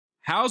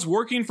How's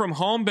working from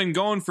home been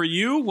going for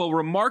you? Well,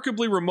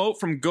 Remarkably Remote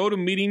from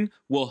GoToMeeting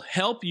will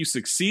help you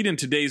succeed in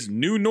today's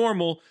new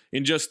normal.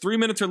 In just 3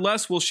 minutes or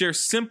less, we'll share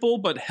simple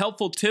but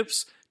helpful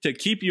tips to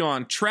keep you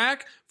on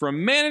track,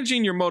 from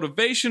managing your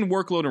motivation,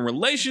 workload, and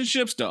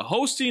relationships to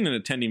hosting and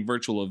attending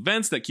virtual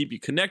events that keep you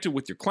connected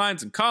with your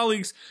clients and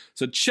colleagues.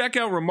 So check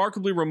out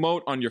Remarkably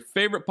Remote on your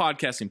favorite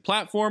podcasting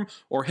platform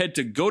or head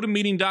to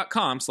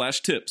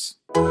gotomeeting.com/tips.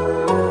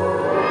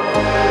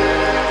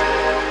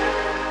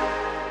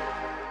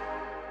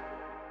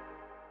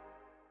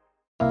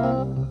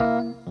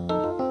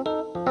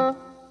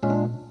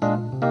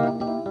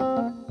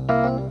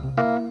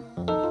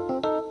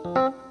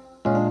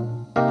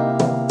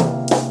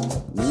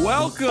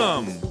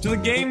 Welcome to the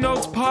Game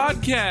Notes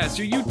Podcast,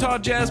 your Utah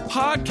Jazz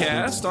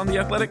podcast on the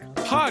Athletic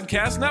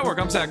Podcast Network.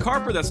 I'm Zach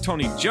Harper. That's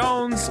Tony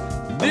Jones.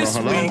 This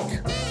week,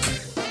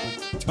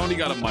 Tony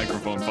got a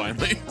microphone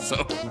finally,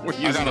 so we're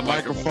using a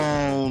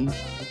microphone.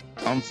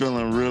 I'm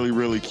feeling really,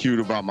 really cute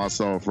about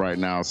myself right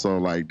now. So,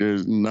 like,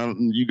 there's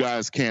none. You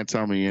guys can't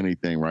tell me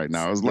anything right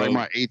now. It was like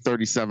my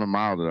 8:37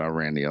 mile that I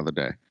ran the other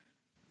day.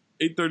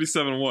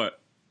 8:37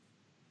 what?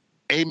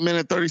 8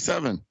 minute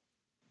 37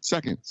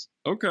 seconds.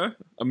 Okay,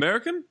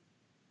 American.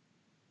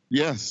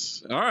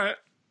 Yes. All right.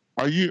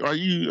 Are you?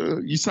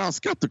 You sound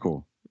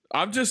skeptical.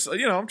 I'm just,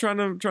 I'm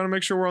trying to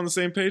make sure we're on the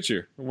same page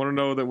here. I want to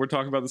know that we're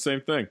talking about the same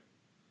thing.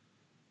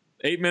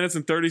 8 minutes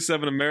and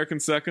 37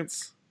 American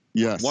seconds.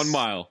 Yes. 1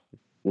 mile.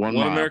 One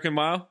American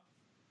mile.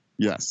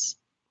 Yes.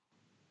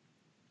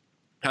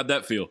 How'd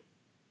that feel?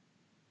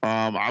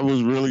 I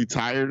was really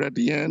tired at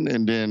the end,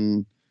 and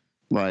then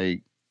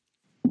like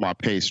my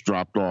pace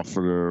dropped off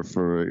for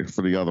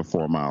the other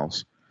 4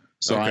 miles.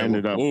 So I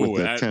ended up with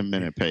a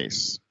 10-minute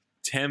pace.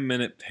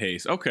 10-minute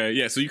pace. Okay,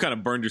 yeah. So you kind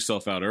of burned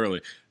yourself out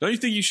early. Don't you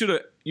think you should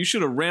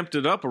have ramped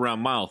it up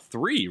around mile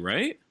 3,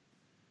 right?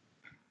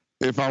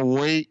 If I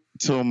wait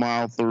till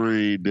mile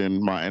 3,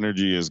 then my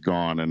energy is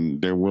gone,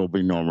 and there will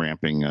be no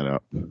ramping it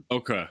up.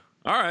 Okay,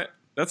 all right,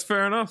 that's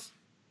fair enough.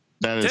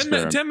 That is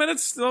fair. 10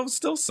 minutes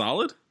still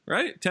solid,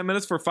 right? 10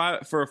 minutes per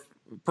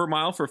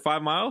mile for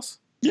 5 miles.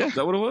 Yeah, is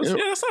that what it was? Yeah,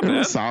 that's not bad.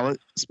 Was solid,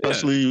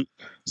 especially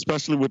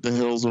with the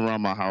hills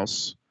around my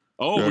house.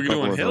 Oh, we're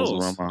doing hills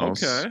around my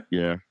house. Okay.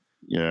 Yeah.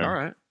 All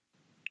right.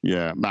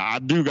 Yeah. Now I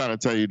do got to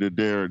tell you that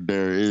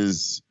there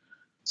is,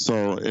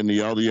 so in the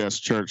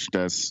LDS church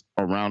that's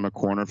around the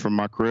corner from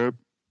my crib,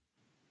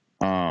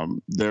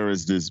 there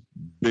is this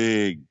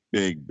big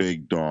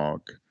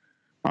dog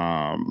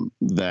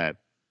that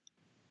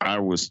I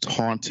was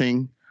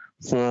taunting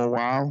for a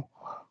while,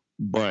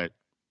 but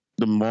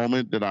the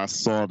moment that I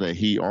saw that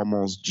he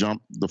almost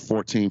jumped the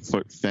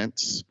 14-foot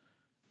fence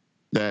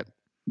that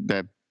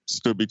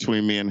stood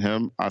between me and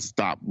him, I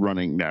stopped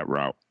running that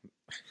route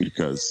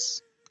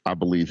because I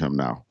believe him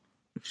now.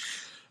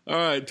 All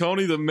right,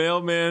 Tony the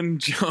Mailman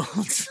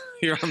Jones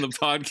here on the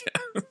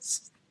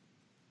podcast.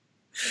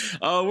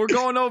 We're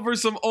going over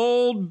some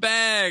old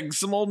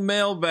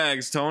mail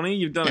bags, Tony.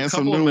 You've done a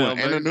couple of mail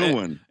bags. And a new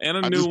one. And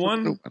a new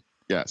one.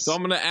 Yes. So I'm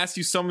going to ask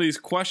you some of these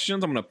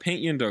questions. I'm going to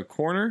paint you into a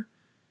corner,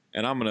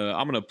 and I'm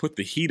going to put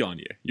the heat on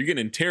you. You're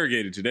getting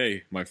interrogated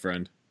today, my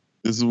friend.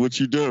 This is what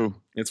you do.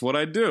 It's what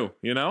I do,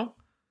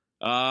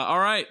 all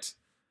right.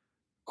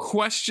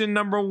 Question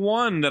number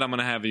 1 that I'm going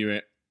to have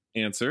you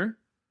answer.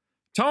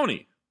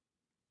 Tony,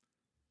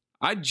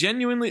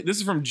 this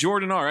is from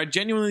Jordan R. I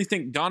genuinely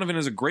think Donovan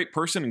is a great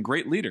person and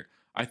great leader.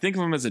 I think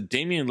of him as a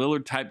Damian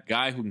Lillard type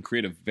guy who can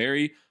create a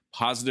very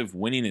positive,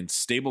 winning, and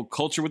stable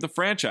culture with the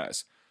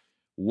franchise.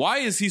 Why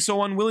is he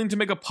so unwilling to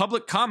make a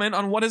public comment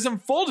on what has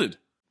unfolded?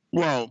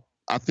 Well,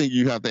 I think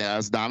you have to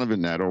ask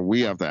Donovan that, or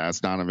we have to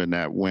ask Donovan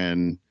that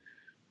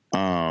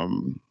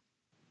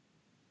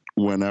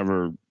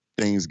whenever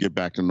things get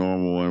back to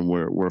normal and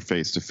we're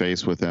face to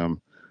face with him.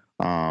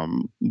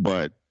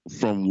 But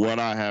from what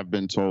I have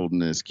been told in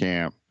this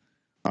camp,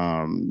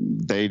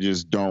 they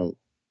just don't.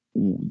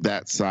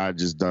 That side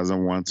just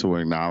doesn't want to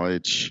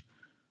acknowledge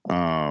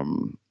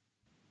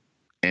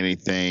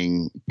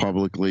anything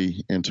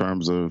publicly in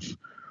terms of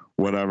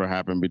whatever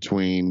happened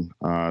between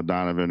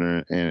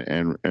Donovan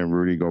and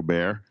Rudy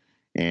Gobert,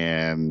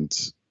 and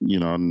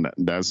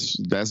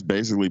that's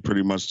basically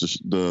pretty much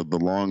the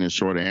long and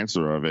short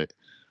answer of it.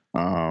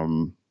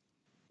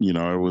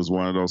 It was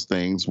one of those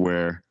things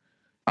where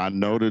I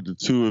know that the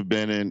two have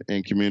been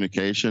in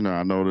communication.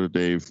 I know that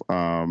they've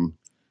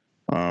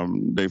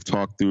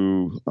talked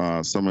through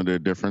some of their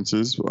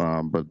differences,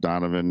 but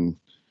Donovan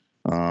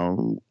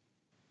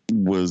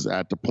was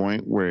at the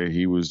point where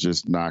he was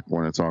just not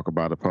going to talk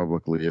about it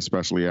publicly,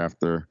 especially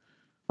after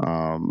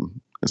the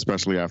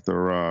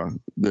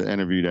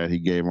interview that he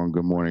gave on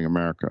Good Morning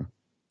America.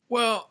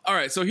 Well, all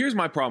right. So here's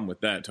my problem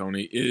with that,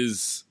 Tony,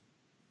 is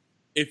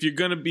if you're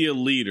going to be a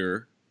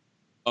leader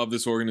of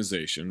this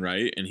organization,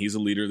 right, and he's a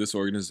leader of this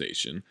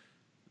organization,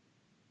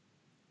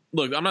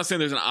 look, I'm not saying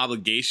there's an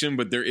obligation,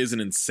 but there is an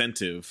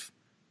incentive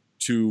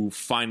to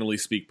finally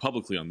speak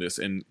publicly on this.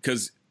 And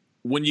because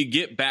when you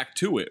get back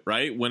to it,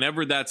 right,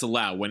 whenever that's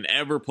allowed,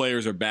 whenever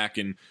players are back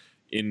in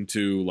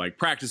into like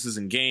practices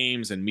and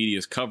games, and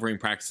media's covering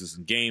practices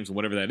and games and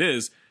whatever that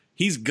is,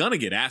 he's gonna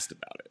get asked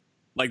about it.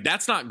 Like,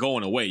 that's not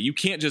going away. You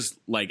can't just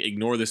like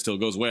ignore this till it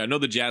goes away. I know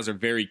the Jazz are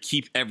very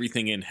keep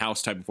everything in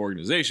house type of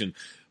organization,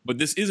 but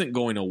this isn't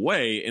going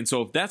away. And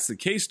so if that's the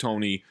case,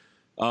 Tony,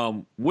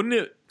 wouldn't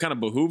it kind of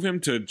behoove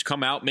him to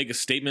come out, make a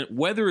statement,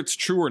 whether it's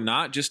true or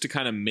not, just to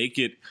kind of make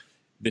it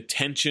the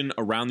tension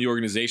around the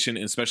organization,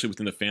 and especially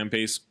within the fan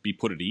base, be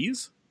put at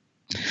ease?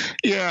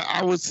 Yeah,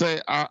 I would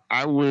say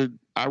I would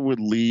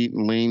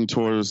lean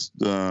towards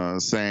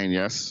saying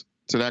yes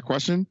to that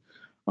question.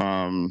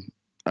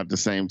 At the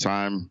same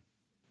time,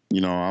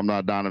 I'm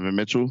not Donovan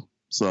Mitchell,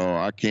 so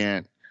I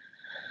can't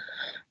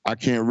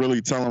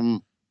really tell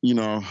him.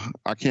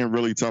 I can't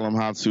really tell him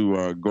how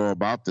to go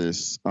about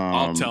this.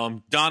 I'll tell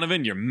him,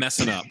 Donovan, you're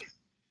messing up.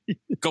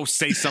 Go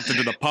say something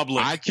to the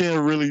public. I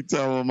can't really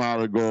tell him how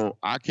to go.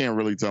 I can't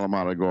really tell him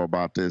how to go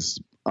about this.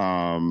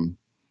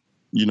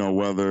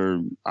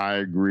 Whether I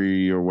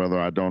agree or whether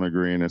I don't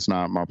agree, and it's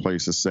not my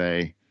place to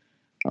say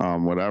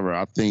whatever.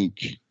 I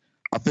think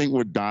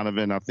with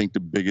Donovan, I think the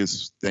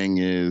biggest thing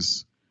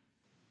is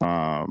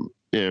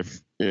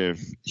if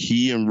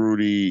he and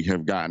Rudy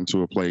have gotten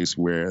to a place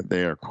where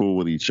they are cool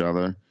with each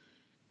other,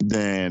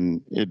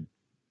 then it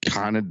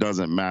kind of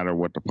doesn't matter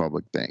what the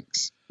public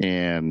thinks.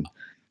 And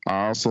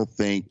I also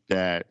think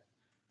that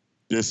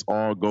this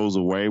all goes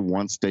away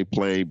once they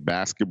play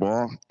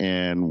basketball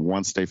and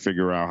once they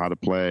figure out how to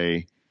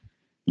play,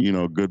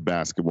 good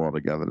basketball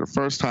together. The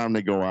first time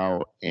they go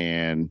out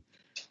and,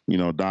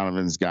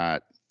 Donovan's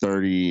got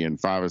 30 and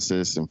 5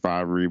 assists and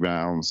 5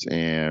 rebounds,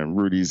 and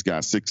Rudy's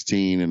got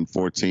 16 and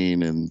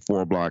 14 and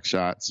 4 block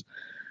shots,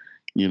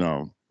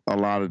 a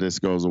lot of this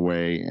goes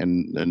away,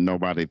 and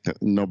nobody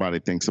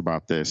thinks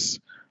about this.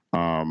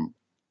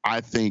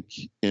 I think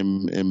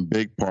in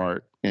big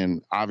part,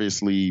 and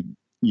obviously,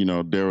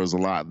 there was a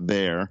lot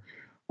there,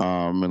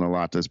 and a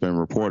lot that's been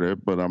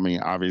reported. But I mean,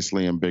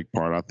 obviously, in big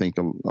part, I think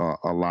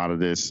a lot of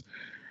this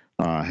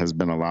has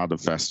been allowed to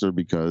fester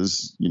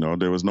because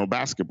there was no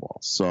basketball.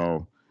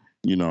 So,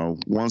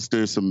 once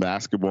there's some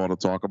basketball to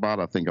talk about,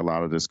 I think a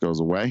lot of this goes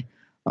away.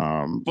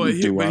 But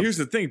here's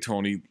the thing,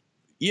 Tony.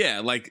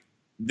 Yeah, like,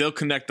 they'll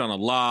connect on a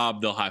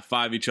lob. They'll high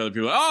five each other.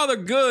 People are like,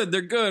 oh,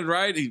 they're good,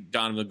 right?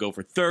 Donovan will go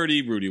for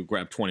 30. Rudy will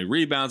grab 20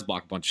 rebounds,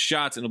 block a bunch of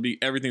shots, and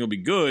everything will be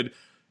good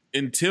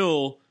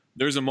until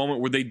there's a moment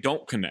where they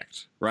don't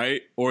connect,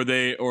 right? Or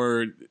they're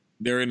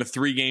in a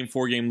 3-game,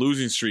 4-game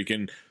losing streak,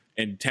 and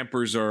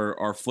tempers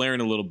are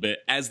flaring a little bit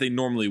as they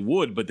normally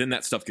would, but then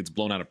that stuff gets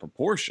blown out of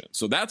proportion.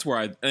 So that's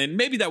where and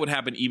maybe that would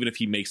happen even if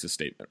he makes a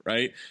statement,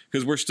 right?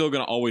 Because we're still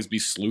going to always be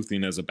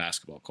sleuthing as a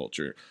basketball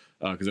culture,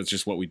 because that's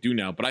just what we do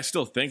now. But I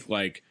still think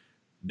like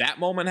that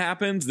moment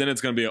happens, then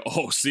it's going to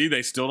be see,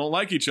 they still don't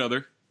like each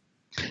other.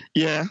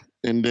 Yeah,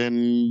 and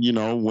then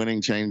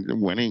winning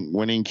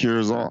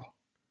cures all.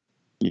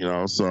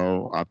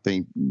 So I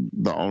think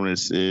the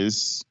onus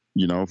is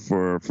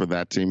for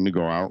that team to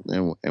go out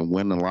and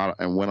win a lot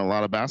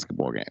of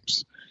basketball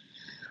games.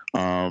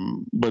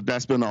 But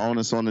that's been the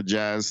onus on the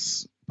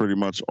Jazz pretty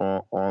much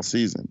all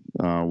season,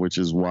 which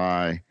is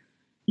why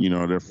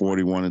they're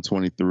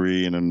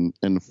 41-23 and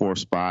in the 4th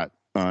spot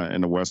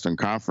in the Western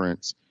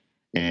Conference.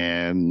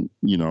 And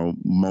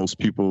most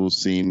people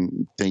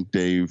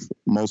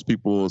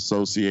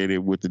associated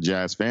with the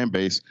Jazz fan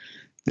base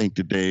think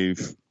that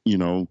they've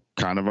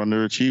kind of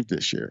underachieved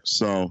this year.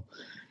 So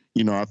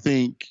I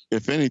think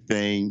if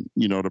anything,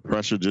 the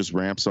pressure just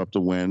ramps up to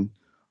win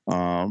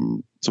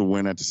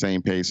at the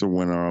same pace or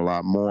win a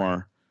lot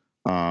more.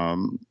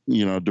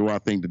 Do I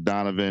think that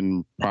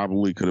Donovan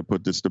probably could have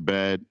put this to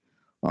bed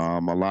a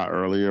lot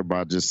earlier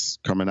by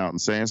just coming out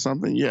and saying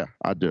something? Yeah,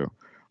 I do.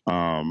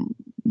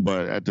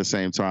 But at the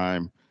same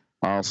time,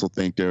 I also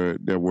think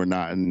that we're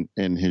not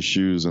in his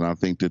shoes, and I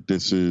think that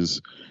this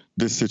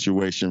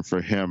situation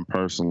for him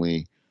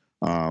personally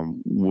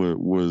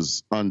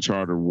was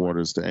uncharted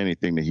waters to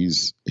anything that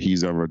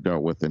he's ever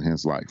dealt with in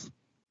his life.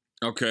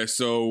 Okay,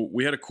 so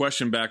we had a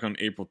question back on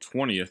April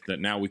 20th that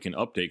now we can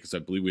update because I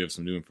believe we have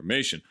some new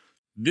information.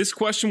 This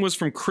question was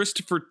from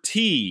Christopher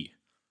T.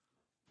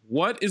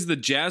 What is the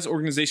Jazz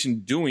organization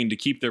doing to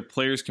keep their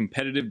players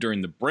competitive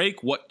during the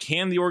break? What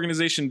can the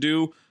organization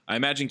do? I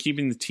imagine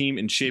keeping the team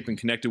in shape and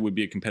connected would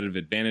be a competitive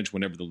advantage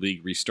whenever the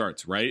league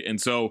restarts, right?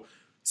 And so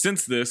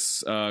since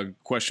this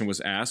question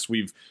was asked,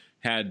 we've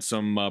had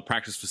some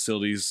practice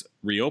facilities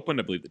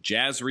reopened. I believe the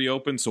Jazz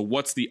reopened. So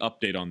what's the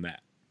update on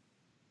that?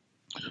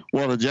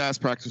 Well, the Jazz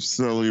practice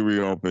facility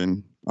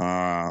reopened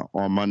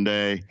on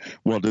Monday.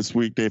 Well, this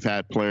week they've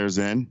had players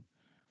in.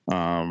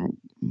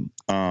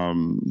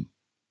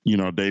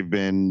 They've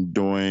been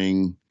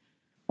doing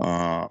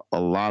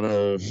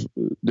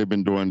they've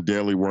been doing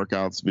daily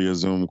workouts via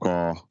Zoom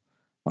call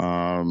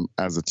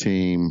as a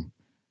team.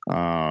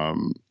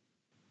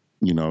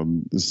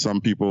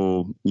 Some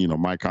people,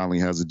 Mike Conley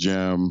has a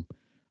gym.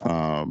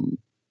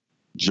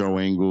 Joe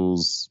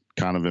Ingles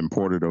kind of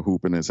imported a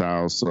hoop in his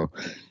house. So,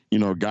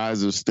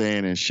 guys are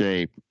staying in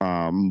shape.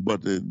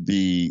 But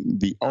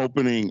the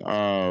opening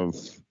of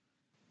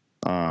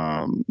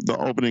the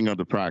opening of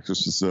the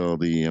practice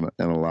facility in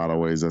a lot of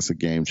ways, that's a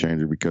game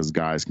changer because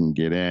guys can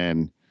get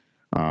in.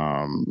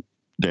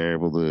 They're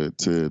able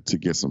to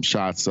get some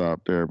shots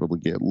up. They're able to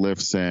get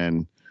lifts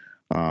in.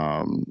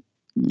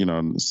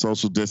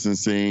 Social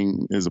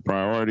distancing is a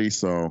priority,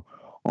 so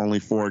only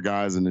 4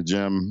 guys in the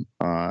gym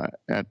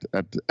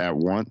at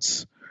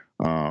once.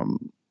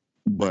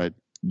 But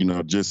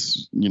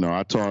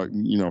I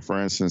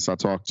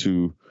talked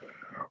to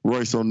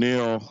Royce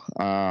O'Neal.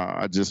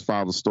 I just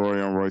filed a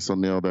story on Royce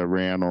O'Neal that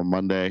ran on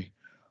Monday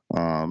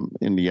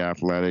in The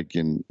Athletic,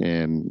 and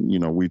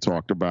we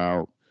talked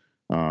about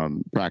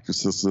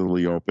practice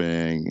facility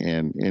opening,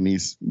 and he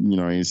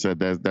said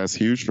that's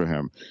huge for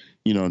him.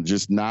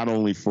 Just not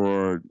only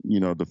for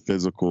the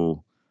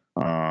physical,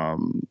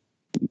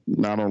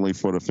 not only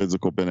for the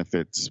physical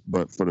benefits,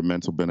 but for the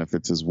mental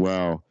benefits as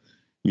well.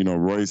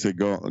 Royce had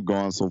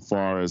gone so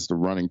far as to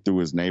running through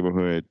his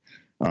neighborhood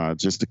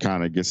just to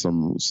kind of get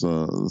some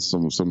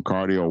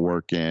cardio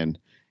work in.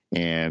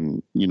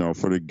 And,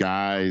 for the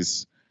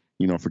guys,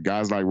 for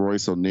guys like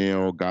Royce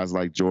O'Neal, guys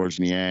like George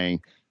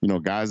Niang,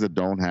 guys that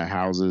don't have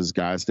houses,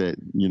 guys that,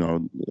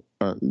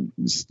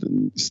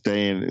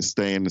 stay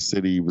in the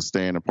city, would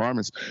stay in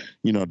apartments,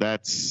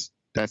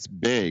 that's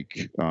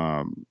big.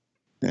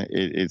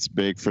 It's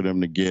big for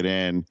them to get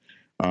in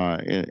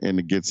and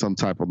to get some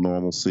type of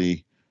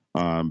normalcy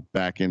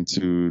back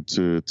into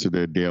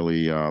their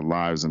daily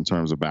lives in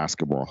terms of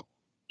basketball.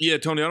 Yeah,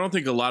 Tony, I don't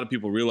think a lot of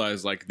people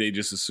realize, like, they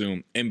just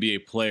assume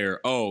NBA player,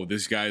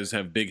 these guys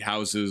have big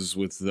houses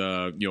with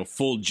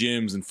full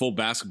gyms and full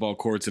basketball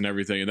courts and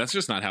everything, and that's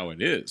just not how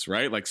it is,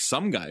 right? Like,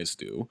 some guys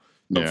do.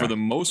 But for the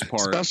most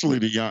part, especially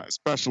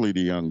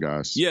the young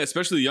guys. Yeah,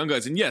 especially the young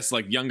guys. And yes,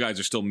 like, young guys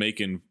are still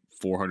making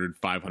 $400,000,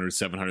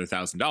 $500,000,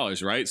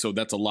 $700,000, right? So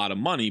that's a lot of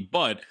money,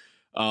 but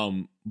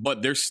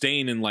they're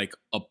staying in like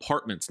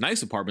apartments,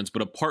 nice apartments,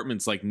 but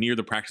apartments like near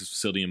the practice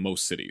facility in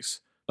most cities.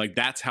 Like,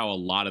 that's how a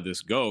lot of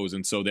this goes.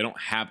 And so they don't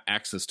have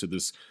access to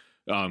this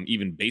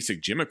even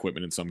basic gym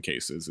equipment in some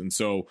cases. And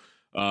so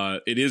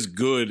it is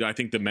good. I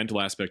think the mental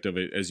aspect of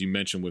it, as you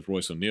mentioned with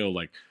Royce O'Neal,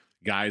 like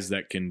guys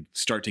that can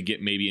start to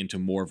get maybe into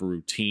more of a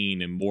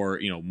routine and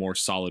more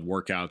solid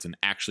workouts and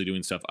actually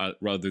doing stuff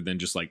rather than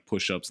just like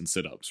push-ups and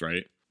sit-ups,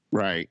 right?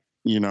 Right.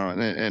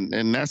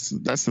 And that's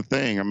the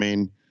thing. I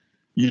mean,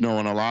 in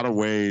a lot of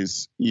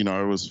ways,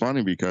 it was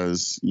funny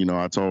because,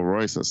 I told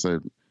Royce, I said,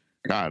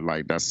 God,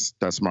 like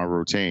that's my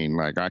routine.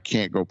 Like, I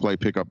can't go play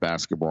pickup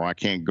basketball. I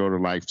can't go to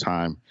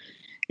Lifetime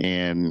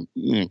and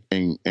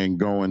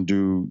go and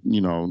do,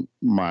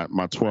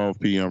 my 12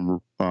 p.m.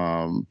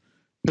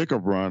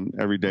 Pickup run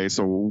every day.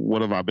 So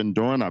what have I been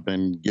doing? I've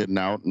been getting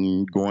out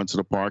and going to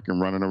the park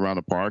and running around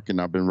the park, and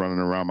I've been running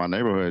around my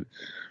neighborhood.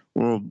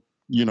 Well,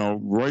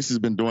 Royce has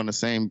been doing the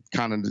same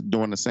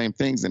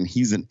things, and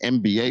he's an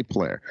NBA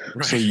player.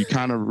 Right. So you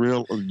kind of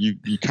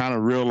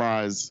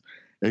realize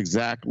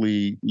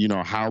exactly,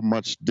 how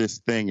much this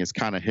thing is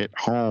kind of hit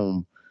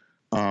home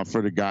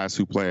for the guys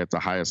who play at the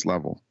highest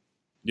level.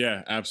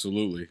 Yeah,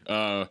 absolutely.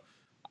 I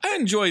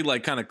enjoy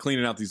like kind of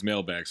cleaning out these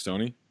mailbags,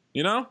 Tony.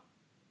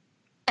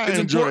 I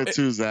enjoy it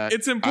too, Zach.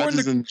 It's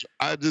important.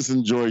 I just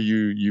enjoy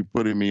you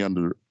putting me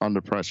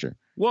under pressure.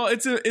 Well,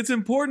 it's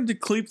important to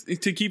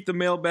keep the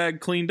mailbag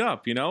cleaned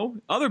up.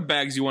 Other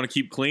bags you want to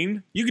keep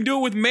clean, you can do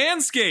it with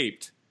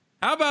Manscaped.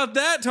 How about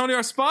that, Tony?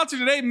 Our sponsor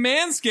today,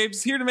 Manscaped,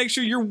 is here to make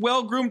sure you're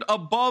well groomed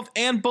above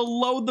and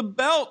below the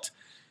belt.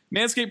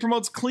 Manscaped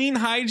promotes clean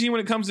hygiene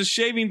when it comes to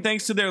shaving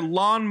thanks to their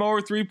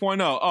Lawnmower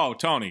 3.0. Oh,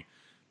 Tony,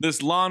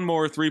 this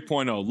Lawnmower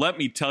 3.0. Let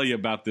me tell you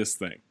about this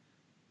thing.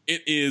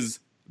 It is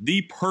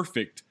the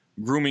perfect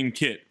grooming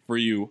kit for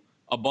you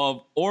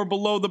above or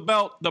below the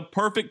belt. The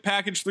Perfect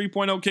Package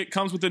 3.0 kit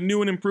comes with a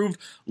new and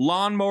improved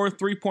Lawnmower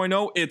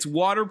 3.0. It's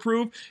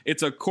waterproof,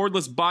 it's a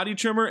cordless body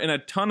trimmer, and a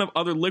ton of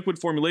other liquid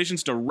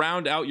formulations to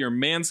round out your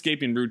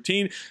manscaping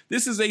routine.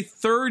 This is a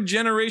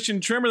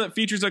third-generation trimmer that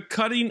features a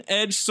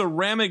cutting-edge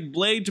ceramic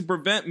blade to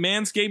prevent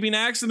manscaping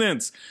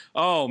accidents.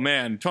 Oh,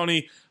 man.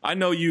 Tony, I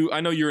know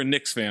you're a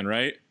Knicks fan,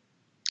 right?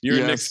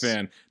 You're a Knicks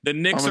fan. The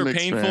Knicks are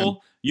painful.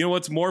 Fan. You know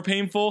what's more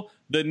painful?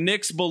 The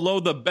Knicks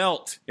below the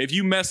belt. If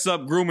you mess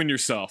up grooming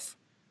yourself,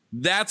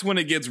 that's when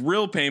it gets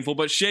real painful.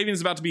 But shaving is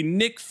about to be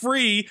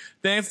Nick-free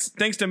thanks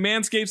to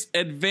Manscaped's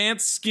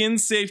advanced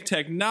skin-safe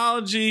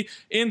technology.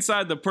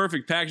 Inside the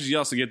Perfect Package, you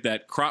also get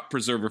that crop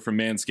preserver from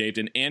Manscaped,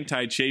 an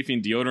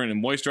anti-chafing deodorant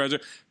and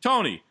moisturizer.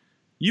 Tony,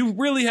 you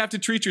really have to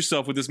treat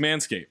yourself with this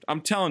Manscaped.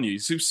 I'm telling you.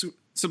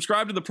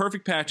 Subscribe to the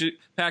Perfect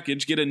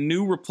Package. Get a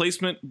new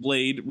replacement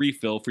blade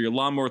refill for your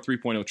Lawnmower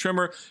 3.0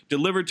 trimmer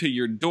delivered to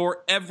your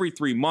door every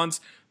 3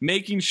 months,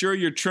 making sure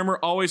your trimmer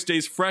always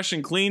stays fresh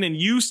and clean and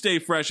you stay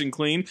fresh and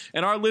clean.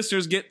 And our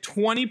listeners get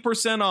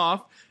 20%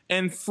 off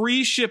and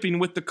free shipping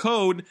with the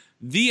code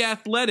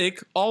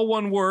THEATHLETIC, all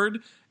one word,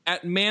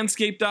 at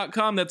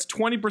manscaped.com. That's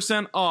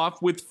 20%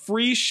 off with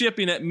free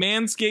shipping at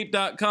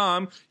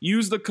manscaped.com.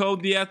 Use the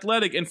code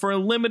THEATHLETIC. And for a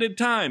limited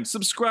time,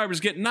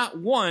 subscribers get not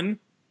one,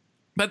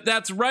 but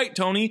that's right,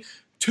 Tony,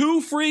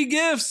 2 free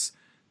gifts.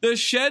 the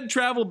Shed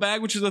Travel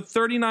Bag, which is a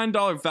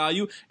 $39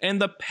 value,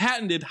 and the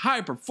patented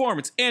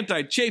high-performance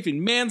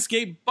anti-chafing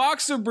Manscaped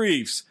Boxer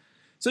Briefs.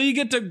 So you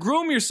get to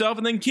groom yourself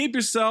and then keep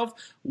yourself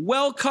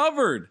well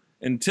covered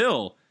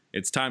until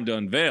it's time to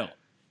unveil.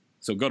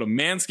 So go to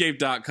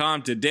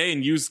manscaped.com today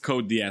and use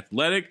code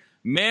TheAthletic.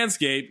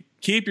 Manscaped,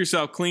 keep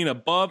yourself clean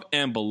above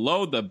and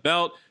below the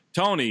belt.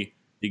 Tony,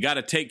 you got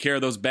to take care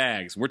of those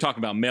bags. We're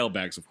talking about mail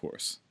bags, of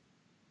course.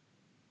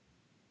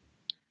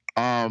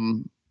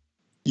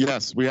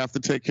 Yes, we have to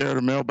take care of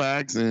the mail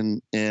bags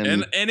and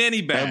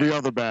any bag. Every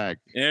other bag.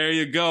 There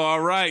you go. All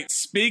right.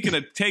 Speaking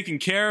of taking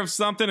care of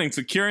something and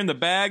securing the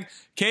bag,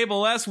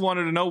 Cable S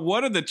wanted to know,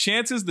 what are the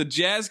chances the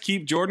Jazz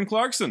keep Jordan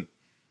Clarkson?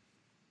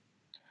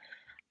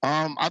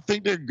 I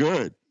think they're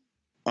good.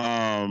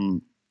 I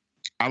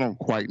don't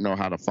quite know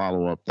how to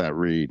follow up that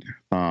read.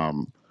 But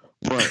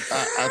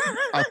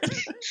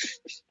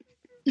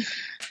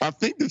I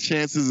think the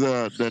chances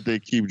that they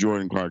keep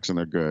Jordan Clarkson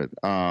are good.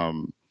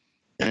 And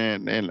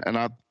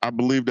I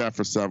believe that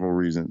for several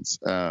reasons.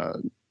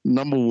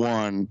 Number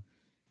one,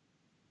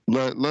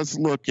 let's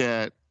look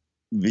at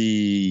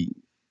the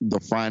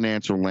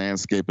financial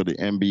landscape of the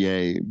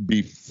NBA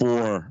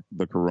before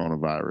the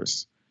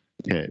coronavirus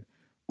hit.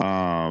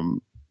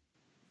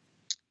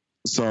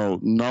 So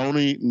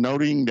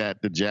noting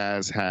that the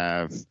Jazz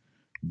have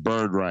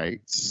bird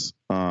rights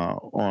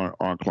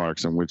on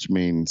Clarkson, which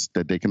means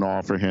that they can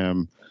offer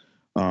him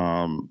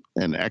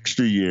an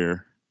extra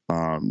year.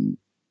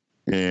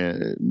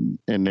 And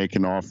they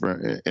can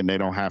offer, and they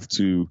don't have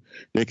to.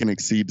 They can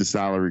exceed the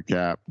salary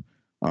cap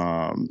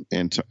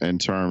in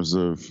terms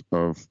of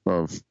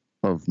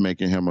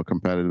making him a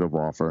competitive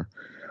offer.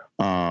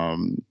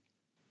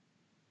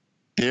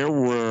 There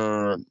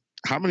weren't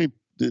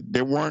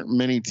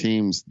many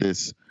teams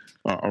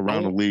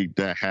around the league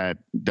that had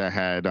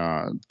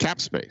cap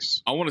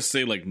space. I want to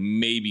say like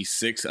maybe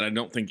 6, and I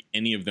don't think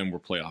any of them were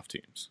playoff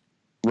teams.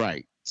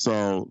 Right.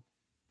 So,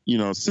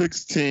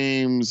 6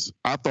 teams.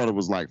 I thought it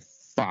was like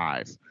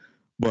 5,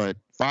 but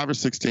 5 or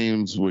 6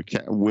 teams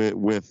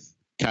with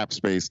cap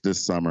space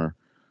this summer.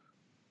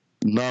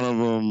 None of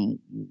them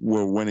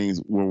were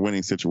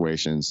winning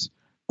situations.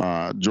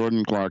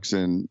 Jordan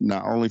Clarkson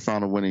not only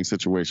found a winning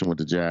situation with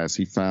the Jazz,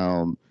 he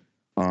found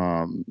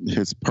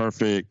his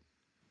perfect,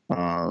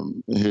 a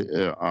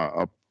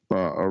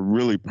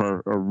really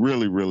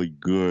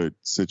good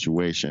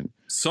situation.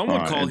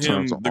 Someone called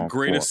him the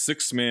greatest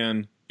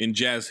 6-man in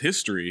Jazz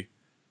history,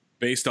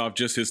 based off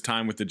just his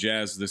time with the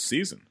Jazz this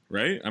season,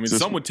 right? I mean,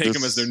 some would take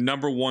him as their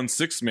number 1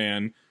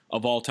 6-man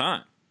of all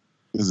time.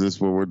 Is this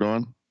what we're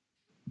doing?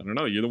 I don't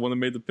know. You're the one that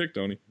made the pick,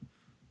 Tony.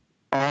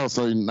 Oh,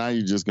 so now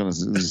you're just going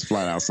to just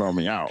flat out sell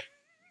me out.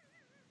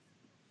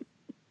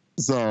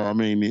 So, I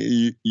mean,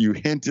 you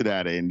hinted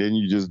at it, and then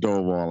you just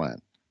dove all in.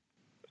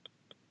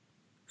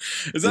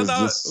 Was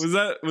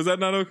that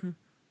not okay?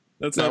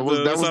 That's not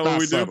what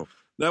we do.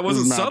 That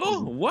wasn't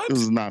subtle? What? It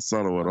was not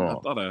subtle at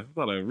all. I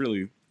thought I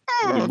really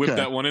whipped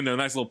that one in there. A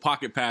nice little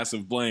pocket pass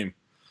of blame.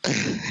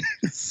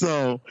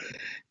 So,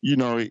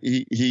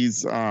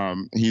 he's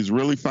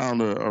really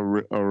found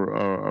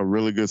a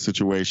really good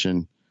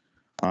situation.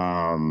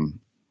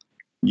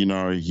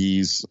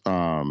 He's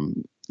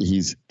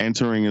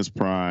entering his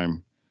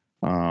prime.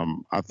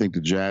 I think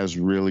the Jazz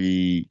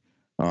really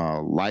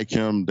like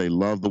him. They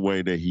love the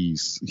way that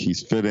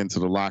he's fit into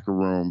the locker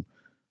room.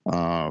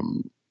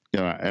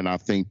 And I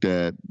think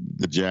that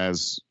the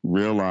Jazz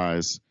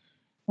realize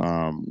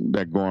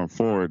that going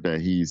forward that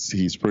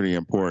he's pretty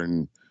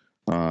important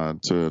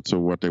to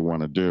what they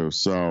want to do.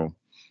 So,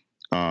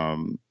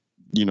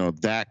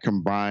 that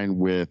combined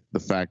with the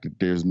fact that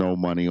there's no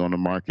money on the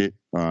market,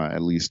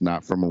 at least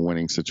not from a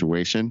winning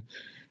situation,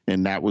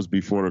 and that was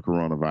before the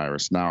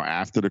coronavirus. Now,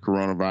 after the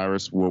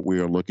coronavirus, what we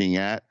are looking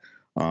at,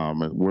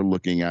 we're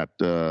looking at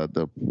the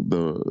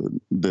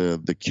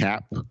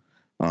cap,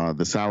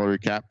 the salary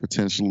cap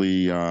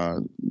potentially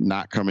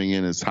not coming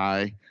in as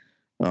high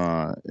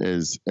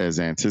as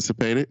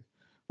anticipated.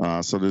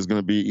 So there's going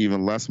to be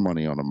even less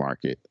money on the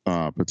market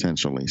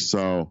potentially.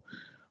 So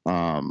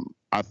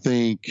I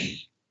think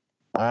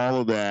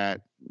all of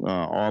that,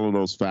 all of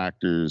those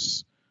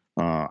factors,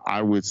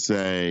 I would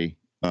say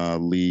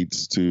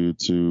leads to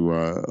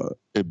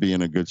it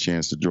being a good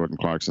chance that Jordan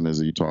Clarkson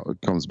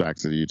comes back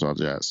to the Utah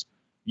Jazz.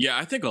 Yeah,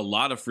 I think a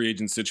lot of free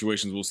agent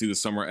situations we'll see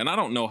this summer, and I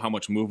don't know how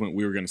much movement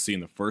we were going to see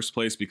in the first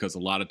place because a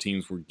lot of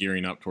teams were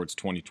gearing up towards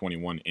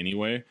 2021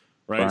 anyway,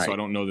 right? So I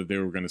don't know that they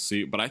were going to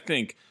see it, but I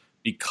think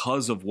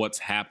because of what's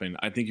happened,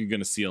 I think you're going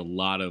to see a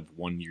lot of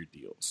one-year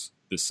deals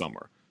this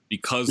summer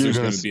because there's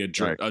going to be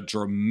a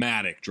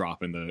dramatic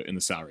drop in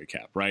the salary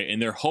cap, right? And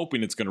they're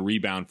hoping it's going to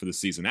rebound for the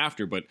season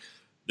after, but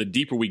the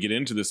deeper we get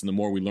into this and the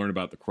more we learn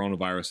about the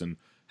coronavirus and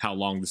how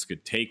long this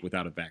could take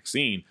without a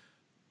vaccine,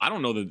 I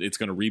don't know that it's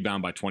going to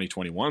rebound by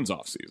 2021's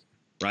offseason,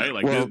 right?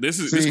 Like this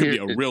could be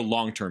a real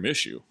long-term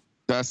issue.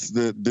 This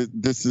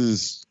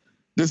is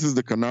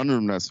the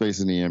conundrum that's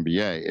facing the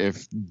NBA.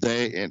 If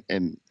they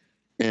and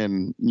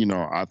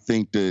I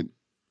think that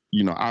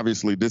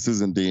obviously this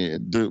isn't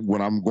what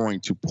I'm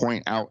going to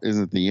point out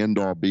isn't the end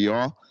all be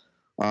all.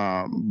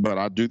 But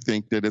I do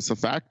think that it's a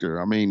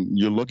factor. I mean,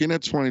 you're looking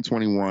at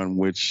 2021,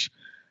 which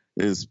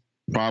is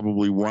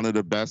probably one of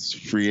the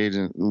best free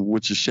agent,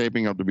 which is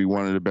shaping up to be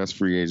one of the best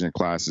free agent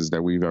classes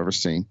that we've ever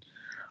seen.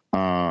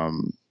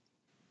 And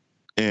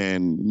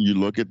you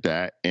look at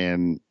that,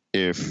 and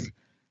if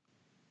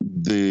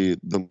the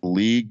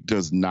league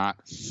does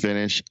not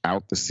finish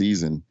out the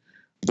season,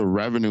 the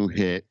revenue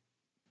hit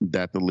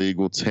that the league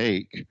will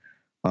take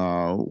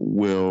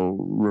will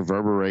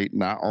reverberate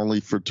not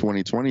only for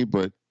 2020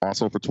 but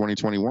also for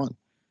 2021.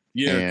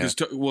 Yeah, because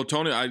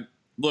Tony,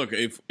 look,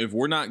 if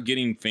we're not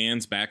getting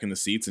fans back in the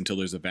seats until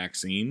there's a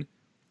vaccine,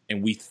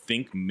 and we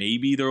think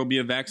maybe there will be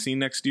a vaccine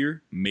next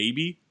year,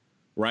 maybe,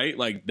 right?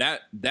 Like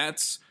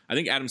that's I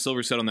think Adam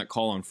Silver said on that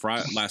call on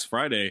last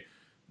Friday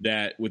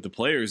that with the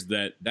players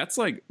that's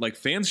like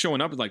fans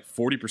showing up is like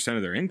 40%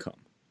 of their income,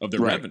 of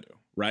their revenue,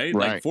 right?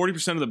 Like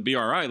 40% of the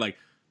BRI, like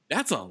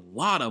that's a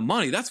lot of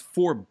money. That's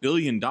 $4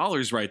 billion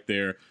right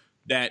there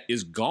that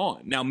is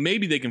gone. Now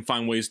maybe they can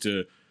find ways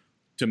to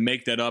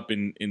make that up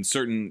in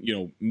certain,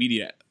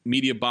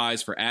 media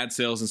buys for ad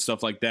sales and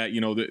stuff like that.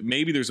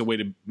 Maybe there's a way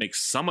to make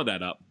some of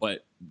that up,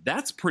 but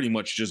that's pretty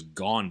much just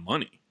gone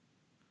money.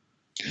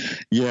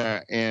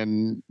 Yeah,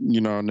 and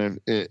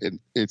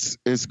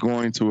it's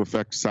going to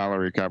affect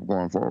salary cap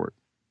going forward.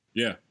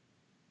 Yeah.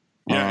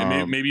 Yeah,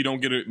 and maybe you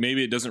don't get it.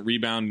 Maybe it doesn't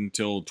rebound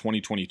until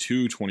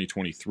 2022,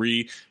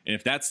 2023. And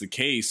if that's the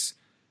case,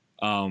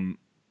 it'll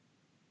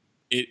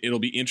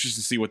be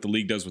interesting to see what the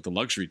league does with the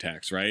luxury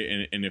tax,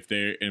 right? And if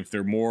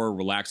they're more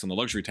relaxed on the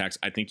luxury tax,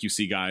 I think you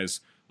see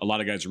a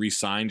lot of guys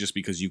re-sign just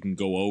because you can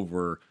go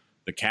over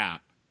the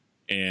cap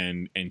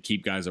and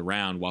keep guys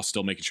around while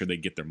still making sure they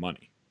get their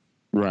money.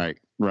 Right.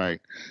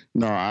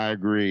 No, I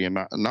agree, and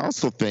I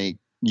also think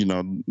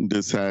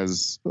this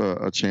has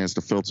a chance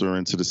to filter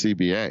into the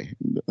CBA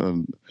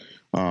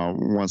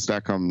once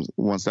that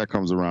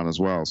comes around as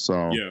well.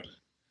 So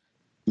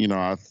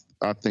yeah,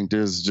 I think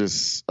there's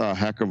just a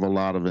heck of a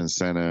lot of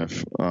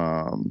incentive.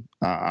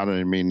 I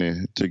didn't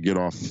mean to get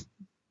off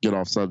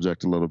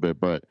subject a little bit,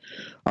 but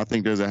I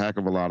think there's a heck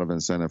of a lot of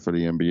incentive for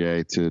the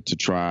NBA to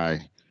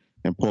try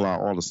and pull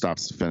out all the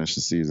stops to finish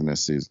the season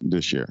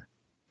this year.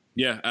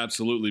 Yeah,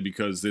 absolutely,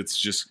 because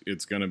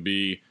it's going to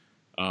be.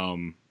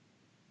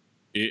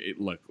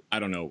 Look, I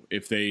don't know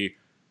if they're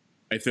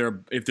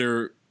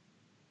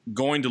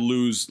going to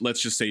lose,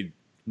 let's just say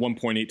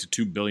 $1.8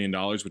 to $2 billion,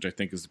 which I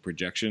think is the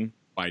projection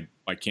by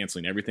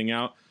canceling everything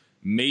out.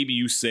 Maybe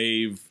you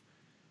save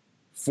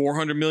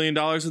 $400 million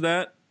of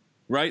that,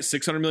 right?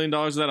 $600 million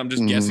of that. I'm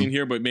just guessing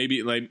here, but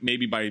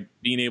maybe by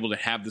being able to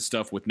have the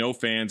stuff with no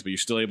fans, but you're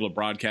still able to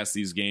broadcast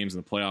these games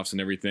and the playoffs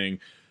and everything.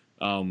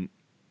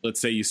 Let's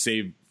say you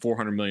save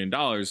 $400 million,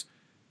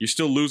 you're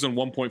still losing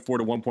 1.4 to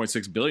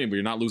 1.6 billion, but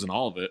you're not losing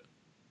all of it.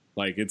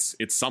 Like it's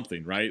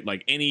something, right?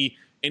 Like any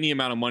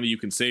amount of money you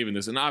can save in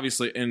this, and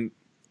obviously, and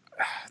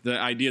the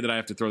idea that I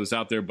have to throw this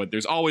out there, but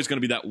there's always going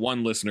to be that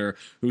one listener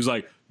who's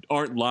like,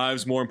 aren't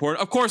lives more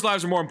important? Of course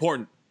lives are more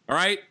important. All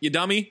right, you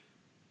dummy.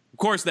 Of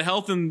course, the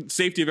health and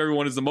safety of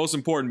everyone is the most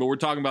important, but we're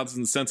talking about this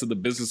in the sense of the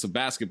business of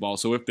basketball.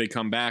 So if they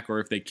come back or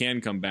if they can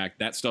come back,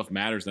 that stuff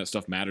matters. That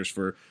stuff matters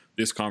for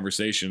this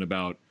conversation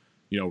about,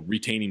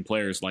 retaining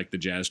players like the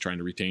Jazz trying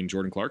to retain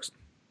Jordan Clarkson.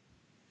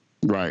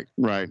 Right.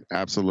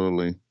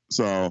 Absolutely.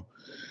 So,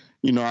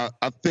 I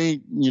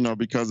think,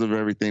 because of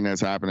everything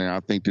that's happening,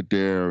 I think that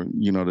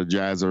the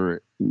Jazz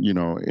are,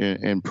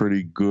 in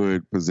pretty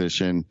good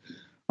position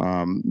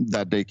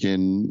that they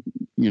can,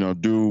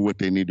 do what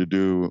they need to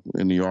do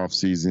in the off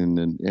season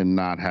and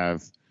not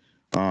have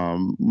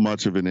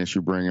much of an issue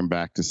bringing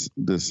back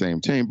the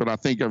same team. But I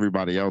think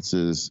everybody else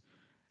is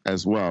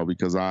as well,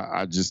 because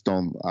I just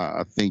don't.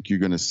 I think you're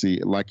going to see,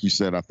 like you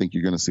said, I think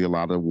you're going to see a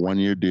lot of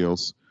 1-year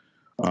deals,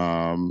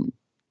 out of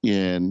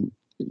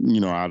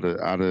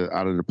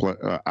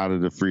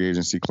the free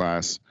agency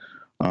class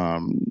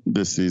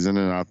this season,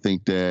 and I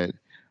think that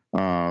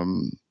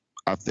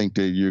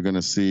you're going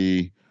to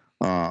see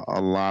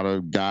a lot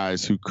of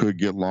guys who could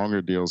get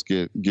longer deals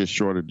get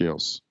shorter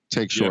deals,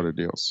 take shorter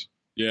deals.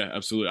 Yeah,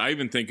 absolutely. I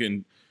even think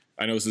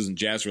I know this isn't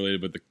Jazz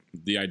related, but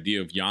the idea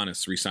of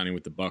Giannis re-signing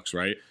with the Bucks,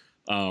 right?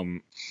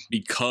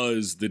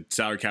 Because the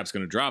salary cap's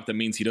going to drop, that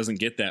means he doesn't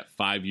get that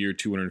 5-year,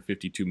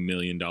 $252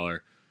 million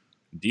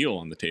deal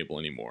on the table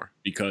anymore,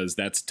 because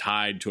that's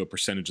tied to a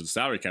percentage of the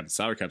salary cap. The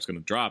salary cap's going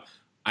to drop.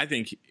 I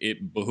think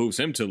it behooves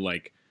him to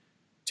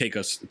take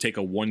a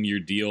 1-year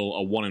deal,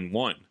 a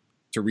 1-and-1,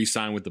 to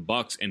re-sign with the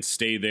Bucks and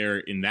stay there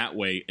in that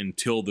way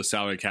until the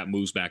salary cap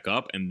moves back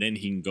up, and then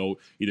he can go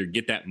either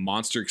get that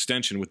monster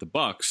extension with the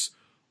Bucks,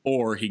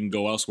 or he can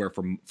go elsewhere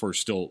for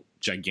still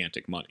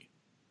gigantic money.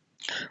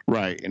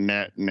 Right, and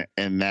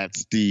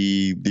that's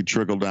the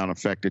trickle down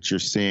effect that you're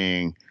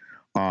seeing,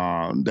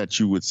 that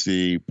you would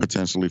see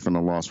potentially from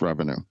the lost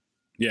revenue.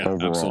 Yeah,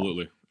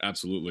 overall.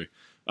 Absolutely.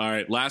 All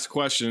right, last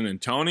question,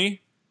 and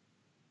Tony,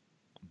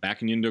 I'm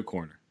backing you into a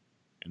corner,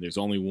 and there's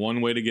only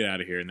one way to get out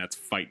of here, and that's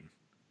fighting.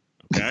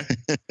 Okay,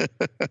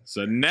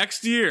 so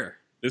next year,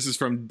 this is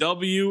from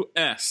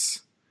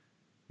WS.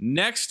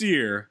 Next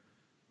year,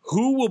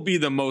 Who will be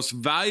the most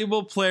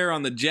valuable player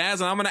on the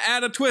Jazz? And I'm going to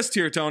add a twist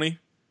here, Tony.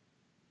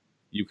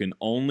 You can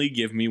only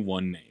give me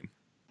one name.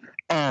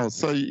 Oh,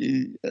 so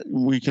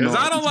we can. Because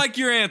I don't like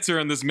your answer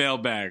in this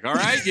mailbag. All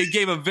right, you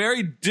gave a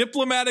very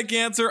diplomatic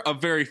answer, a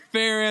very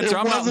fair answer.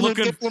 I'm not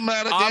looking for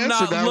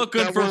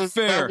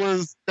fair.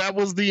 That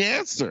was the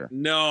answer.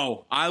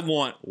 No, I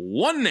want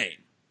one name.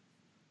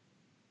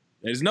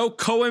 There's no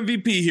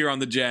co-MVP here on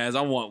the Jazz.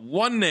 I want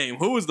one name.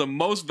 Who is the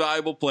most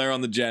valuable player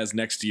on the Jazz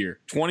next year?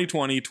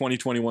 2020,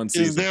 2021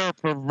 season. Is there a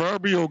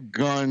proverbial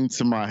gun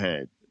to my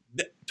head?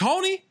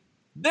 Tony,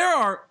 there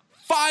are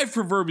 5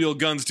 proverbial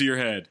guns to your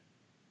head.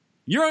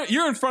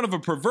 You're in front of a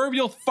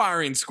proverbial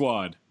firing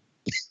squad.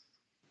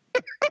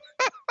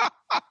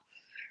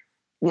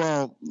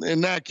 Well,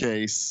 in that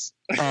case,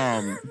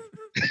 I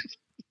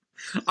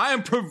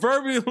am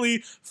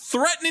proverbially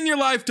threatening your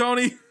life,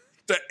 Tony,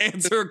 to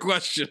answer a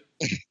question.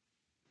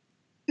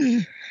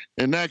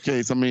 In that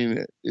case, I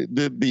mean,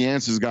 the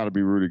answer's got to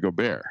be Rudy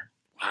Gobert.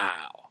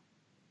 Wow.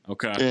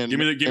 Okay. Give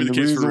me the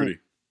case for Rudy.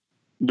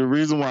 The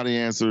reason why the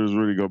answer is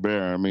Rudy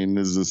Gobert, I mean,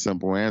 this is a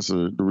simple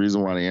answer. The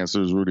reason why the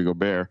answer is Rudy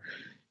Gobert,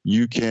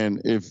 you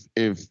can,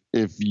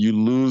 if you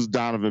lose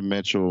Donovan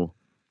Mitchell,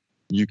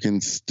 you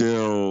can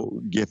still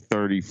get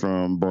 30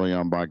 from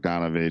Bojan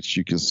Bogdanovic.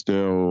 You can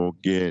still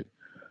get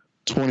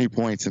 20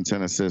 points and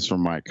 10 assists from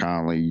Mike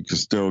Conley. You can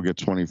still get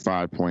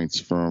 25 points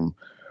from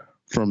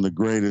the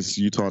greatest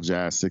Utah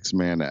Jazz six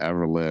man to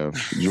ever live,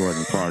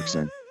 Jordan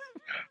Clarkson.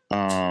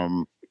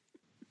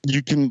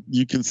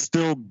 You can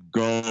still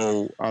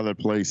go other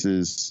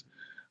places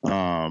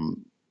for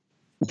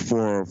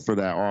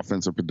that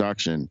offensive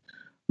production.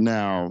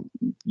 Now,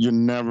 you're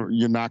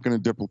not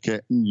going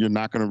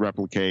to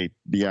replicate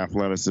the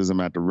athleticism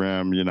at the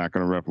rim. You're not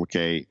going to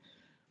replicate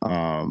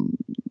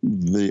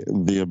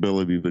the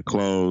ability to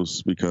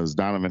close, because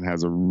Donovan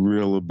has a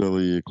real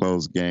ability to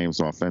close games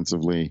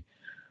offensively.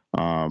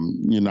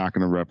 You're not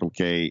going to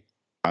replicate,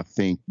 I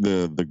think,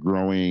 the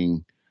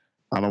growing,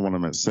 I don't want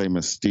to say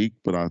mystique,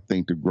 but I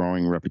think the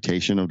growing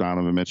reputation of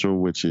Donovan Mitchell,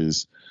 which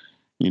is,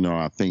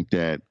 I think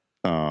that,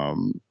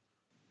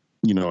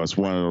 it's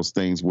one of those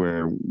things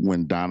where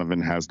when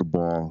Donovan has the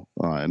ball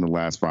in the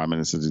last 5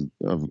 minutes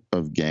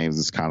of games,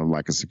 it's kind of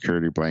like a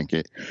security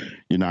blanket.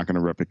 You're not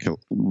going to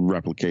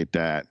replicate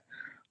that.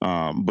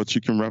 But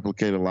you can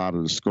replicate a lot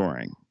of the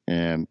scoring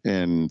and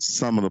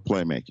some of the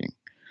playmaking.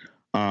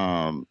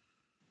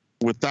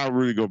 Without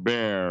Rudy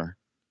Gobert,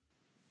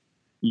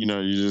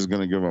 you're just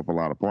going to give up a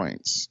lot of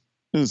points.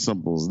 It's as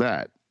simple as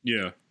that.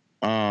 Yeah.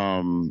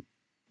 And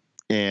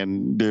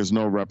there's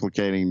no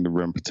replicating the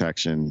rim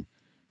protection.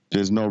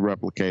 There's no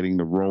replicating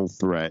the roll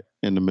threat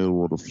in the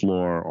middle of the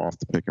floor off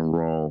the pick and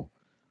roll.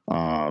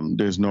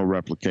 There's no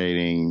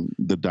replicating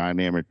the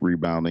dynamic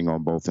rebounding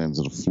on both ends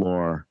of the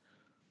floor.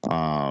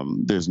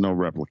 There's no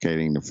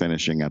replicating the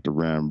finishing at the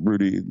rim.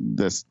 Rudy,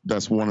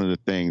 that's one of the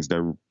things that,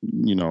 a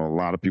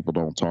lot of people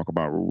don't talk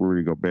about with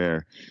Rudy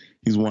Gobert.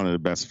 He's one of the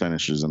best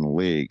finishers in the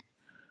league.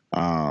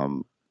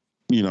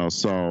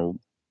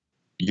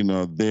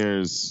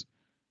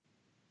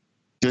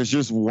 There's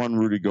just one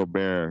Rudy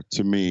Gobert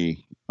to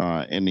me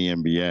in the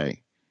NBA.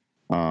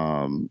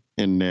 And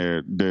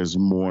there's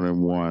more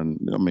than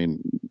one. I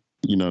mean,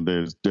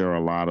 there are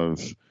a lot of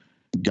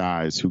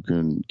guys who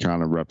can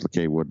kind of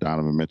replicate what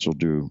Donovan Mitchell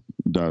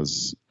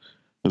does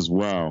as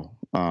well.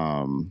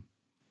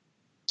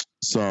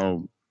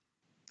 So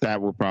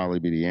that would probably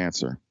be the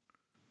answer.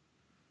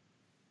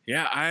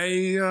 Yeah,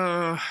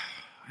 I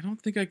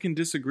don't think I can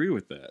disagree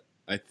with that.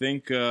 I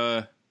think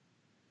there's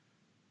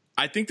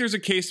a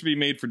case to be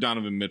made for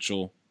Donovan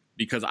Mitchell,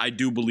 because I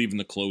do believe in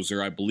the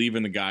closer. I believe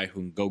in the guy who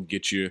can go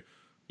get you,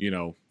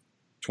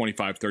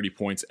 25, 30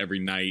 points every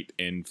night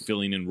and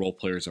filling in role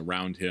players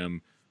around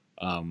him.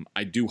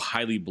 I do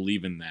highly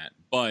believe in that,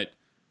 but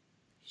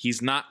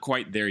he's not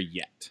quite there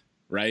yet,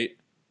 right?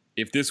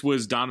 If this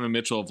was Donovan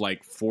Mitchell of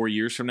like 4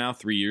 years from now,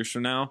 3 years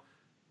from now,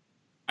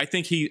 I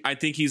think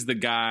he's the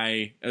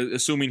guy,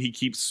 assuming he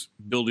keeps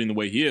building the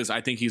way he is,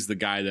 I think he's the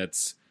guy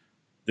that's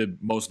the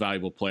most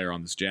valuable player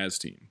on this Jazz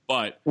team.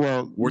 But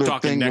we're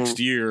talking next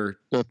year,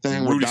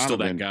 Rudy's still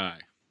that guy.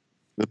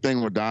 The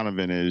thing with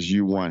Donovan is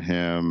you want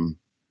him,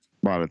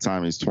 by the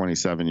time he's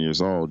 27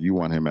 years old, you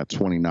want him at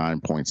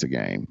 29 points a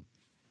game.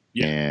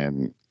 Yeah.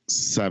 And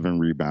 7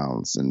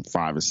 rebounds and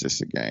 5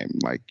 assists a game.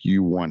 Like,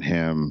 you want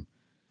him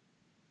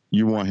in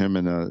the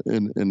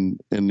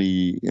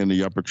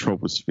upper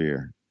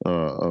troposphere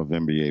of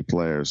NBA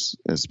players,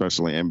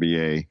 especially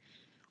NBA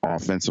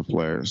offensive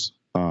players.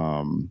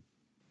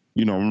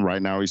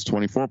 Right now he's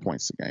 24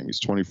 points a game. He's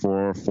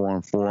 24,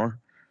 4-4,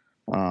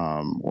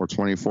 or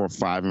 24,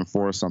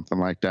 5-4, something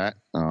like that.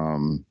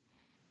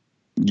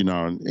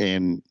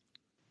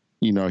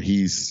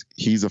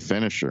 He's a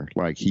finisher.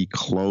 Like, he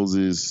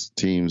closes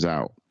teams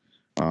out.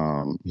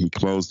 He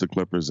closed the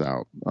Clippers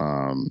out.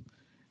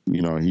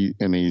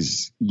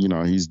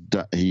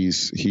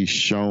 He's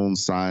shown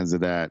signs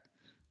of that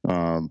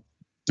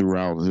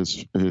throughout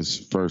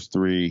his first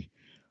 3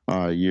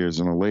 years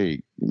in the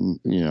league.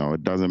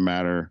 It doesn't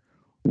matter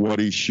what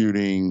he's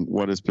shooting,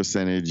 what his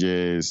percentage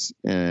is,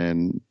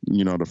 and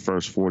the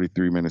first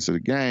 43 minutes of the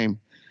game.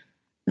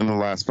 In the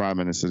last 5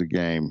 minutes of the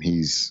game,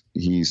 he's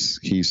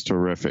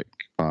terrific,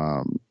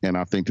 and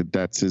I think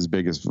that's his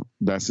biggest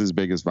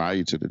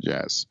value to the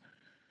Jazz.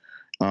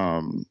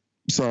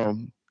 So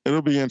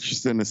it'll be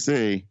interesting to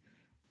see,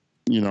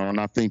 and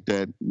I think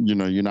that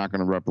you're not going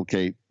to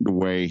replicate the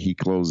way he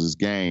closes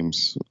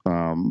games,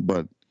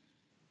 but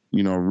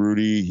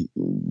Rudy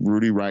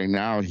right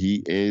now,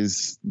 he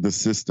is the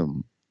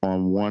system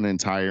on one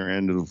entire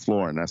end of the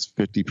floor, and that's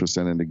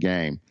 50% of the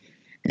game.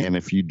 And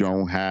if you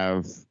don't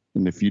have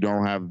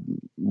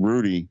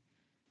Rudy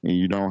and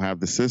you don't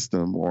have the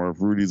system, or if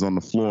Rudy's on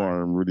the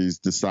floor and Rudy's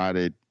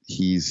decided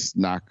he's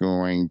not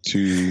going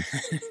to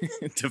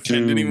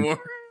defend anymore,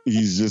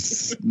 he's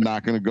just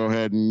not going to go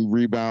ahead and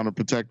rebound or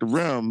protect the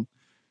rim.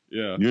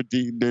 Yeah,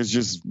 there's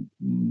just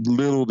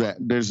little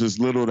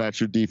that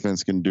your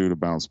defense can do to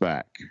bounce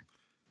back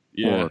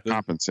or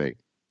compensate.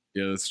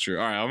 Yeah, that's true.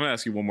 All right, I'm gonna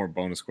ask you one more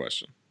bonus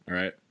question. All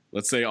right,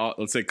 let's say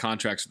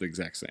contracts are the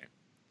exact same.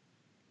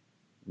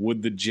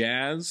 Would the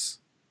Jazz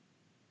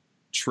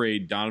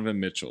trade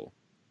Donovan Mitchell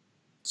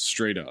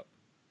straight up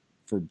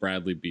for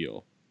Bradley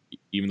Beal,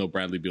 even though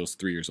Bradley Beal's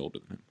 3 years older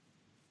than him?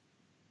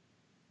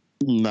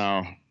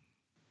 No,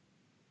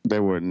 they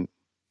wouldn't.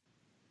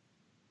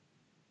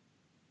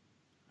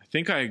 I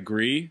think I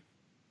agree,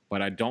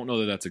 but I don't know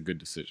that that's a good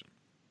decision.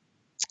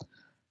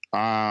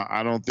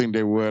 I don't think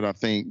they would. I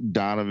think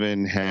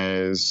Donovan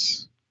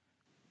has.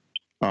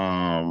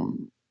 So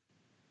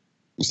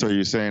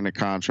you're saying the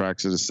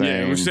contracts are the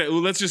same? Yeah,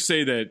 let's just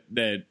say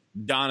that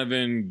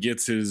Donovan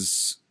gets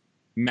his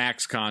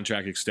max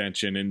contract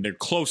extension, and they're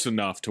close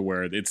enough to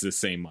where it's the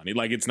same money.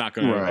 Like, it's not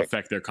going to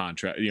affect their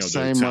contract.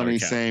 Same money,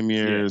 cap. Same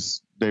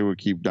years. Yeah. They would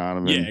keep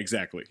Donovan. Yeah,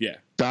 exactly. Yeah.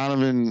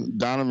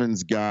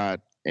 Donovan's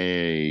got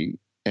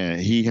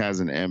and he has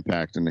an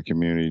impact in the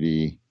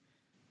community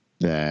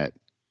that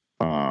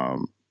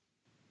I'm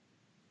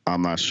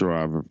not sure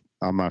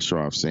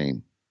I've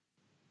seen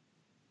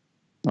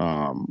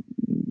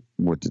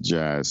with the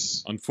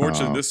Jazz.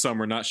 Unfortunately, this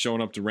summer, not showing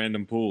up to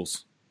random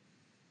pools.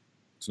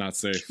 It's not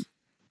safe.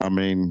 I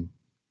mean,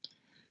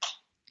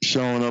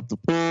 showing up to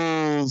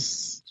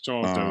pools,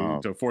 showing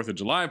up to 4th of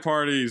July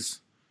parties,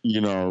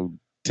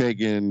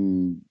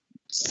 taking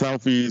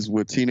selfies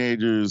with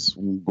teenagers,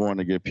 going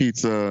to get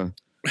pizza.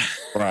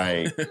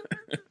 Like,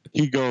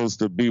 he goes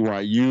to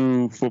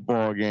BYU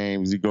football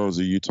games. He goes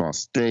to Utah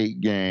State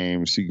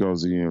games. He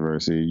goes to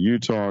University of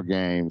Utah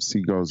games.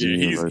 He goes to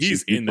University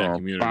he's of Utah in that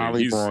community.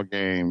 Volleyball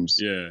games.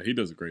 Yeah, he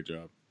does a great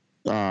job.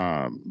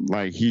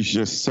 Like, he's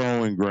just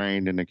so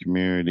ingrained in the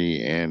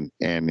community,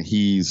 and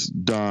he's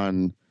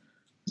done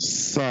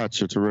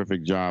such a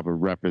terrific job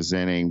of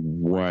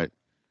representing what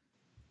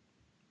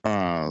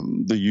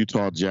the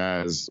Utah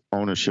Jazz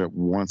ownership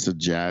wants a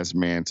Jazz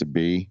man to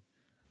be.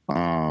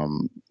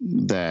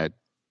 That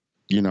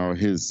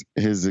his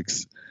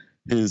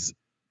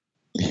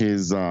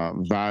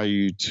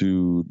value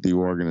to the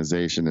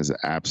organization is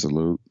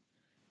absolute,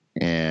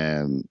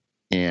 and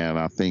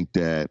I think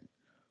that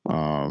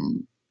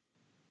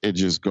it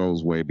just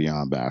goes way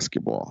beyond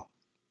basketball.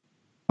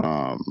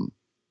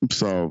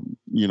 So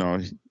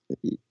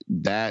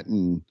that,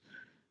 and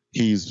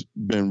he's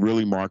been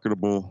really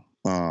marketable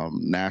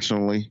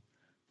nationally,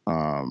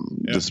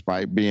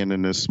 despite being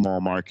in this small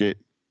market.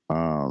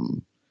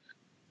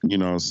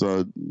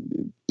 So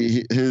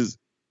he's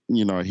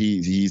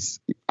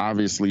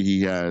obviously,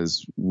 he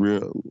has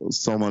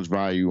so much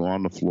value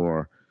on the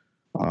floor,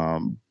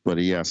 but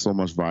he has so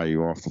much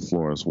value off the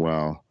floor as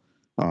well.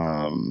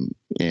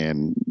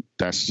 And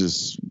that's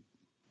just,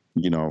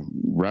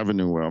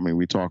 revenue. I mean,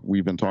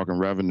 we've been talking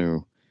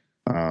revenue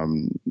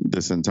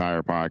this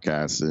entire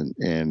podcast,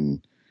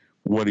 and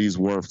what he's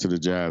worth to the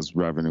Jazz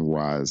revenue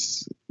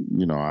wise.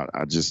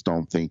 I just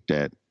don't think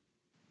that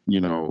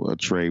a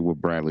trade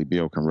with Bradley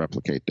Beal can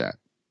replicate that.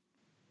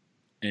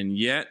 And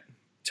yet,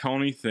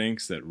 Tony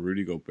thinks that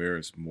Rudy Gobert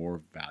is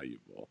more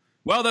valuable.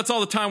 Well, that's all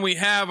the time we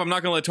have. I'm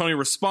not going to let Tony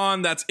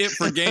respond. That's it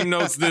for Game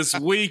Notes this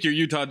week, your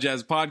Utah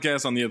Jazz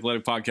podcast on the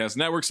Athletic Podcast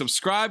Network.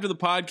 Subscribe to the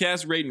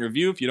podcast, rate and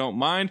review if you don't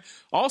mind.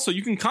 Also,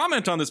 you can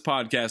comment on this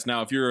podcast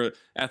now if you're an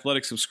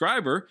Athletic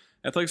subscriber.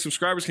 Athletic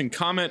subscribers can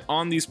comment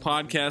on these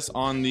podcasts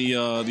on the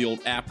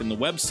old app and the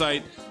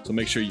website. So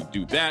make sure you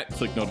do that.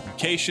 Click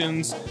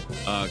notifications.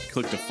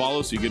 Click to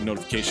follow so you get a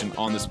notification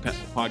on this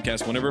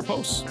podcast whenever it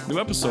posts new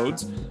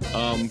episodes.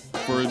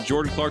 For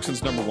Jordan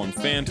Clarkson's #1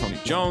 fan, Tony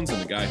Jones,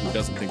 and the guy who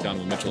doesn't think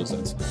Donovan Mitchell is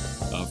as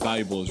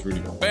valuable as Rudy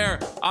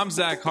Gobert, I'm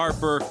Zach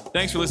Harper.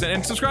 Thanks for listening.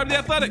 And subscribe to The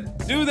Athletic.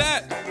 Do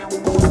that.